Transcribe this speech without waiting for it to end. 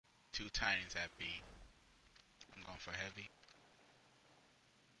two Titans at B. I'm going for heavy.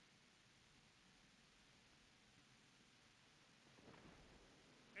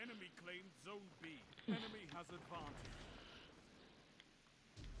 Enemy claimed zone B. Enemy has advantage.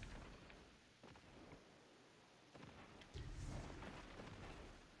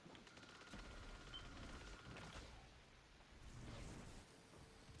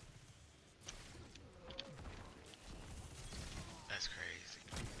 That's crazy.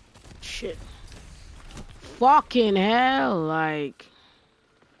 Shit. Fucking hell, like.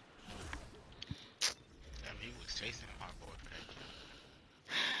 Damn, he was chasing my boy for that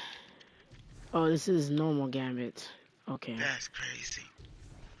kill. Oh, this is normal gambit. Okay. That's crazy.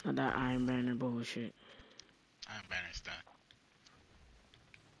 Not that Iron Banner bullshit. Iron Banner's done.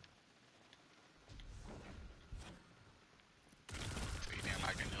 So you didn't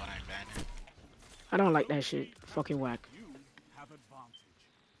like the new Iron Banner? I don't like that shit. Fucking whack. You have advantage.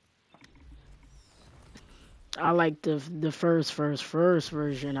 I like the first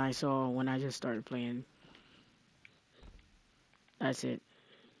version I saw when I just started playing. That's it.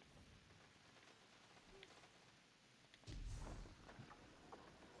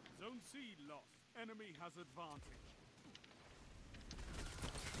 Zone C lost. Enemy has advantage.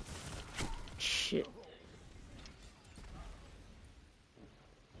 Shit.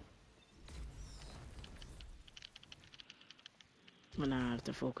 I'm gonna have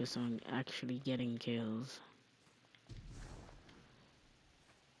to focus on actually getting kills.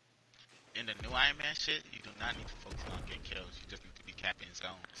 In the new Iron Man shit, you do not need to focus on getting kills. You just need to be capping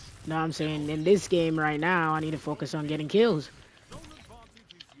zones. No, I'm saying in this game right now, I need to focus on getting kills. Zone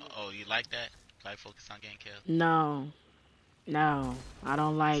advantage is yours. Oh, you like that? Like focus on getting kills? No. No. I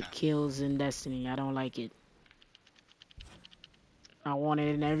don't like Sound- kills in Destiny. I don't like it. I want it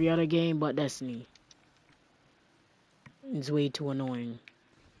in every other game but Destiny. It's way too annoying.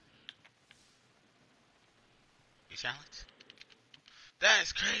 You challenge?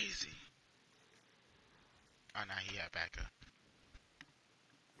 That's crazy. Oh, no, he had backup.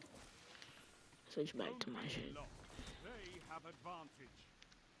 Switch back Zone to my B shit. lost. They have advantage.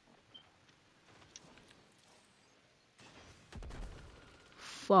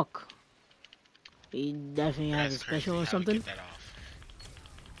 Fuck. He definitely has a That's crazy. special or How we something. get that off?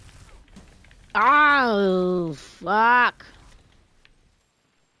 Oh, fuck.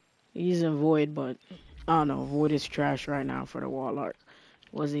 He's in Void, but I don't know. Void is trash right now for the Warlock.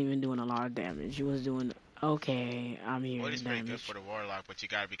 Wasn't even doing a lot of damage. He was doing okay. I'm here. Void is pretty good Damage. for the Warlock, but you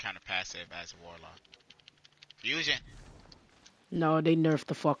gotta be kind of passive as a Warlock. Fusion. No, they nerfed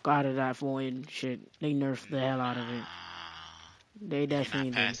the fuck out of that Void shit. They nerfed the hell out of it. Nah. They If you're definitely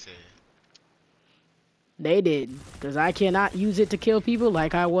not did. passive. They did. Because I cannot use it to kill people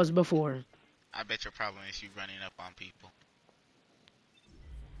like I was before. I bet your problem is you running up on people.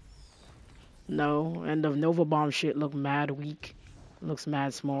 No, and the Nova Bomb shit look mad weak. Looks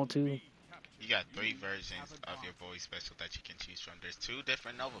mad small too. B captured. You got three You versions have of your advantage. Void special that you can choose from. There's two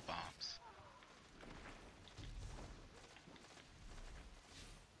different Nova Bombs.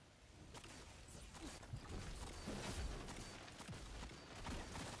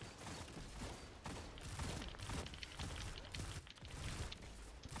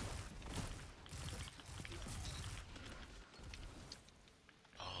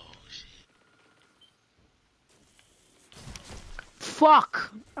 Oh, shit.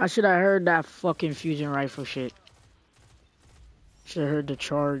 Fuck! I should have heard that fucking fusion rifle shit. Should have heard the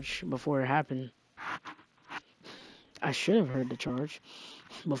charge before it happened. I should have heard the charge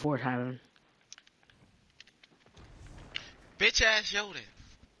before it happened. Bitch ass Yoden.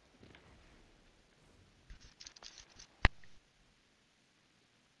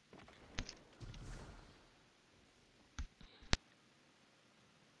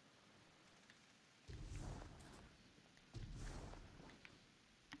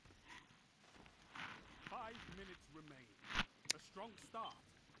 Five minutes remain. A strong start.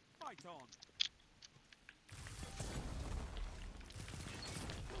 Fight on.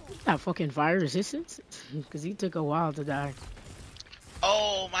 That fucking fire resistance? Because he took a while to die.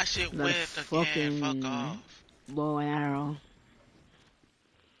 Oh, my shit The whipped again. Fuck fucking off. bow and arrow.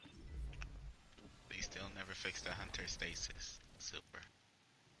 They still never fixed the hunter stasis. Super.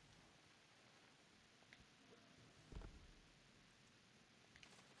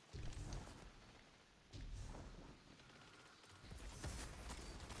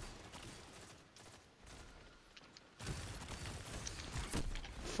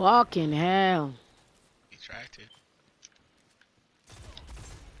 Fucking hell. He tried to.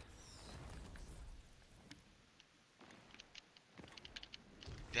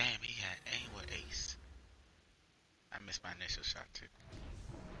 Damn, he had aim with ace. I missed my initial shot too.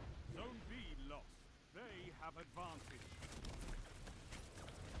 have advantage.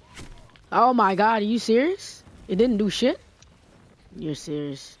 Oh my god, are you serious? It didn't do shit? You're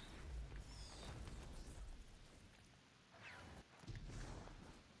serious.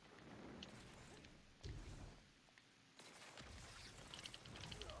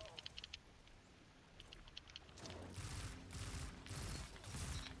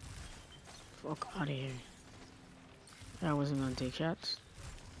 Fuck out of here. I wasn't gonna take shots.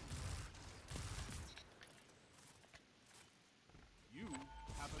 You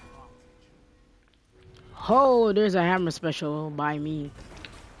have advantage. Oh, there's a hammer special by me.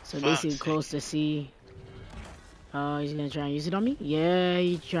 So Fuck, basically close to C. Oh, he's gonna try and use it on me? Yeah,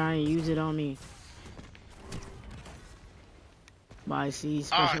 he's trying to use it on me. By C,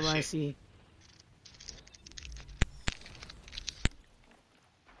 special by shit. C.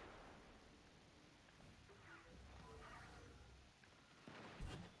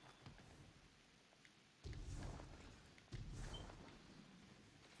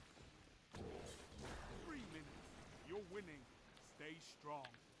 3 minutes. You're winning. Stay strong.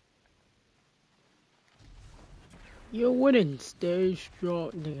 You're winning. Stay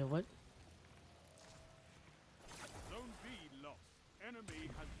strong. Nigga, what? Zone B lost. Enemy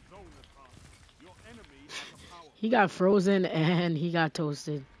has zone advantage. Your enemy has a power. He got frozen and he got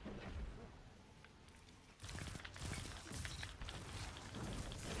toasted.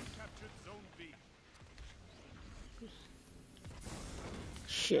 You captured zone B.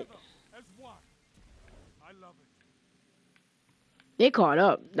 Shit. Together as one. I love it. They caught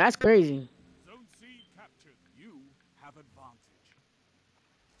up. That's crazy. Zone C captured. You have advantage.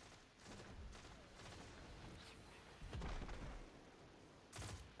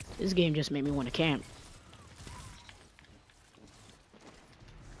 This game just made me want to camp.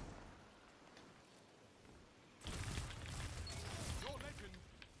 Your legend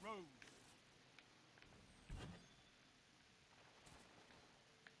rose.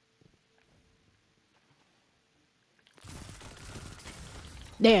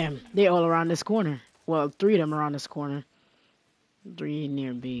 Damn, they all around this corner. Well, 3 of them around this corner. 3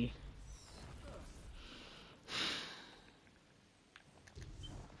 near B.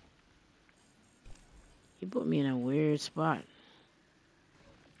 He put me in a weird spot.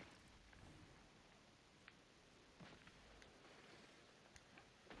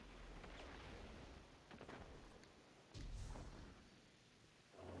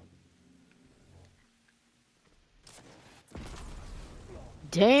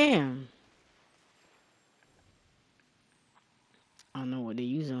 Damn. I don't know what they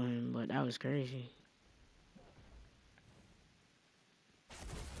use on him, but that was crazy.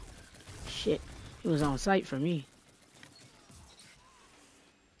 Shit. He was on site for me.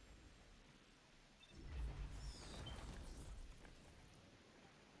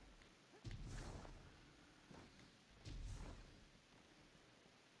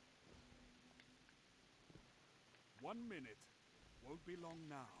 One minute. Won't be long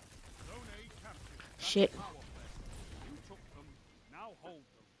now. Zone A captured. That's Shit. power play. You took them. Now hold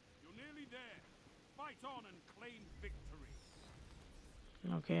them. You're nearly there. Fight on and claim victory.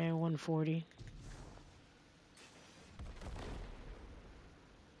 Okay, 140.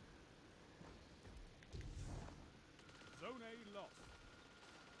 Zone A lost.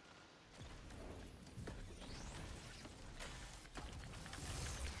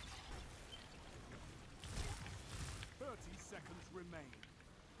 Seconds remain.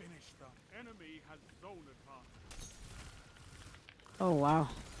 Finish them. Enemy has zone advantage. Oh, wow.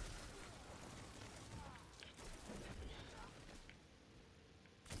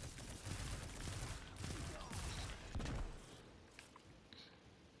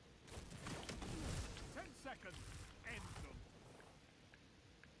 Seconds. End them.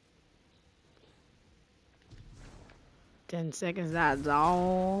 10 seconds, that's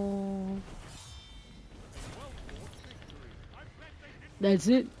all. That's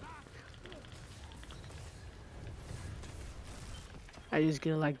it. I just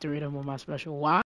get like 3 of them on my special. Wow.